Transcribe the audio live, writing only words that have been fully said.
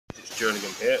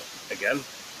Jerningam here again.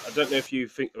 I don't know if you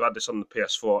think I've had this on the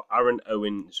PS4. Aaron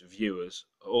Owen's viewers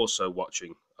are also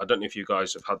watching. I don't know if you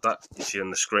guys have had that. You see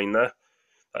on the screen there.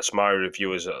 That's my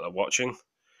reviewers that are watching,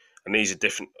 and these are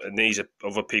different. And these are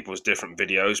other people's different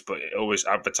videos, but it always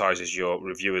advertises your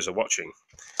reviewers are watching.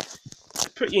 It's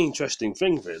a pretty interesting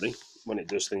thing, really, when it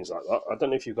does things like that. I don't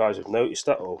know if you guys have noticed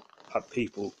that or had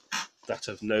people that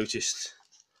have noticed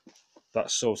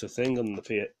that sort of thing on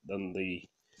the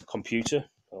computer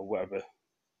or whatever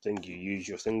thing you use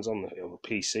your things on, a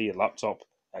PC, a laptop,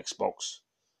 Xbox,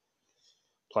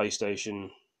 PlayStation,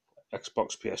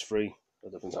 Xbox, PS3. I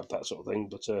don't think I have that sort of thing,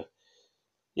 but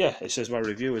yeah, it says my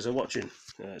reviewers are watching.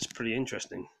 It's pretty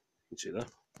interesting. You can see that.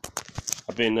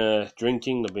 I've been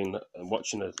drinking. I've been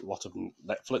watching a lot of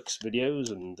Netflix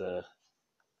videos and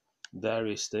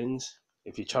various things.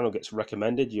 If your channel gets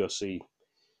recommended, you'll see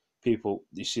people.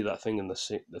 You see that thing in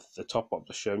the top box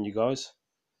I've shown you guys.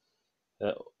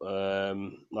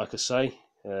 Like I say,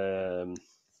 the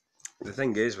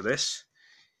thing is with this,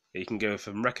 you can go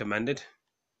from recommended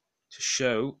to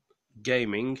show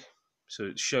gaming, so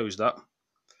it shows that.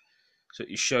 So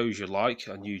it shows you like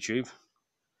on YouTube.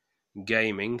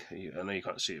 Gaming, I know you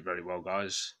can't see it very well,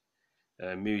 guys.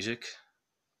 Music,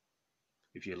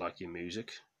 if you like your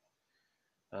music,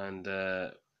 and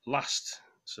last.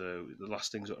 So the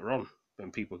last things that are on,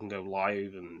 when people can go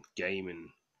live and game and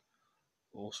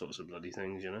all sorts of bloody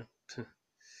things, you know.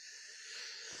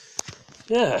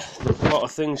 Yeah, a lot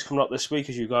of things coming up this week,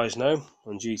 as you guys know,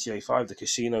 on GTA 5. The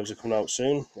casinos are coming out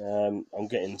soon. I'm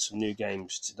getting some new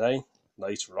games today,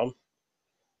 later on,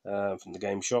 from the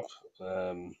game shop.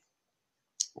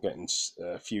 Getting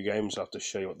a few games. I'll have to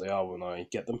show you what they are when I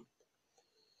get them.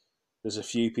 There's a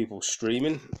few people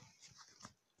streaming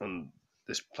on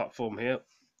this platform here.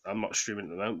 I'm not streaming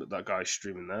at the moment, but that guy's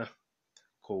streaming there,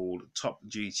 called Top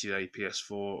GTA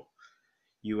PS4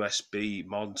 USB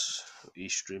Mods.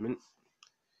 He's streaming.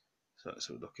 So let's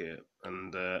have a look here.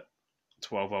 And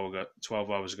 12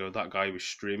 hours ago, that guy was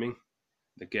streaming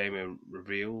the game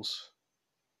reveals.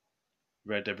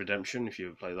 Red Dead Redemption, if you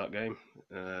ever play that game.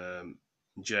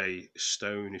 Jay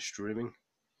Stone is streaming.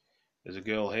 There's a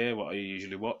girl here, what I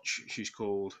usually watch. She's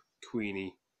called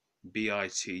Queenie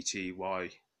Bitty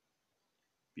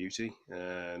Beauty.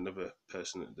 Another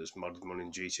person that does modded money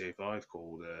in GTA 5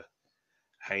 called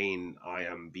Hain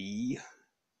IMB.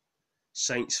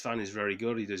 Saints fan is very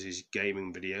good. He does his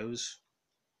gaming videos.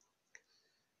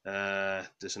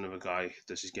 There's another guy who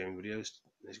does his gaming videos.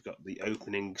 He's got the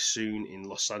opening soon in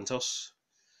Los Santos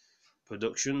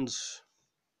Productions.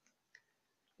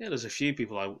 Yeah, there's a few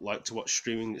people I like to watch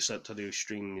streaming, except I do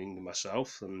streaming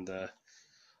myself, and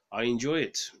I enjoy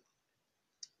it.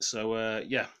 So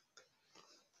yeah,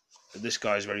 this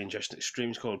guy is very interesting. It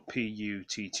streams called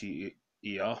PUTTER.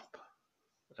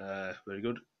 Very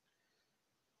good.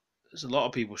 There's a lot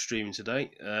of people streaming today.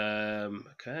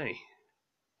 Okay.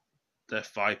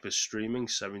 Death Viper's streaming,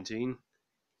 17.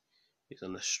 He's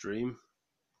on the stream.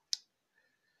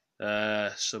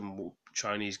 Some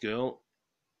Chinese girl.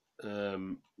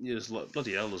 Yeah, there's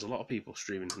bloody hell, there's a lot of people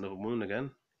streaming. Another woman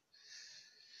again.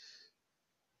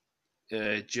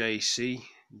 JC,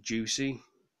 Juicy,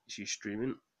 she's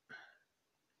streaming.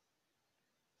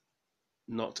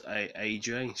 Not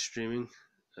AJ streaming.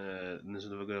 And there's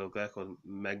another girl there called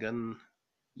Megan.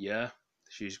 Yeah,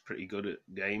 she's pretty good at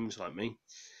games like me.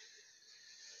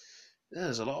 Yeah,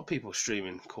 there's a lot of people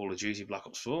streaming Call of Duty Black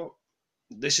Ops 4.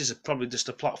 This is probably just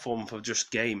a platform for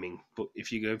just gaming, but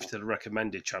if you go to the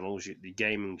recommended channels, the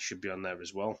gaming should be on there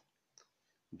as well.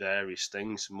 Various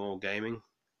things, more gaming.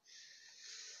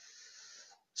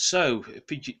 So,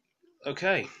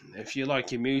 okay, if you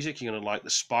like your music, you're going to like the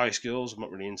Spice Girls. I'm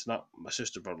not really into that. My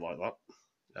sister probably like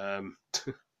that.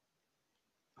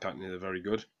 Apparently they're very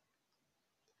good.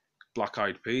 Black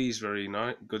Eyed Peas, very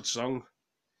nice, good song.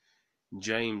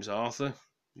 James Arthur,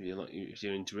 if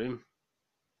you're into him.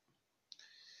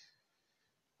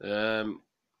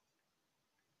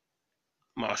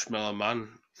 Marshmallow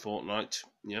Man, Fortnite,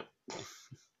 yep.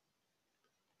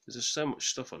 There's just so much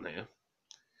stuff on here.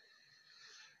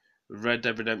 Red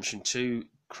Dead Redemption 2,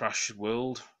 Crash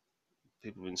World.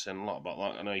 People have been saying a lot about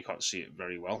that. I know you can't see it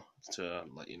very well, to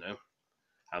let you know.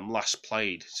 And last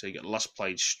played, so you get last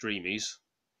played streamies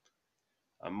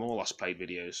and more last played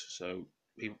videos. So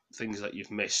things that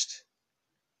you've missed.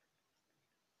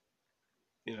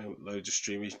 You know, loads of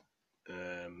streamies.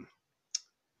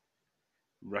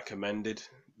 Recommended,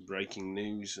 breaking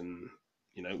news, and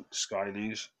you know, Sky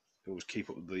News. Always keep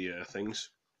up with the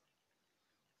things.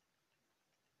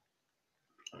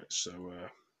 Right, so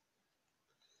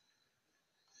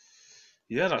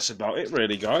yeah, that's about it,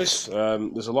 really, guys.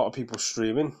 There's a lot of people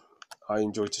streaming. I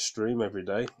enjoy to stream every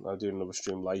day. I'll do another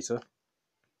stream later.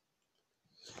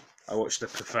 I watch the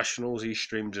Professionals. He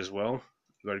streams as well.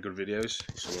 Very good videos.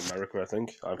 He's from America, I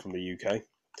think. I'm from the UK.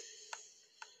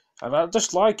 And I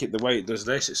just like it the way it does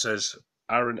this. It says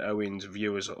Aaron Owen's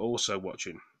viewers are also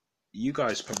watching. You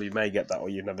guys probably may get that, or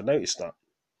you've never noticed that.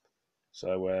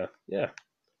 So, yeah.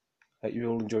 Hope you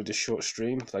all enjoyed this short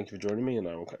stream. Thank you for joining me, and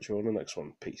I will catch you on the next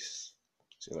one. Peace.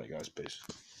 See you later, guys. Peace.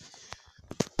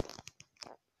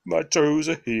 My toes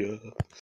are here.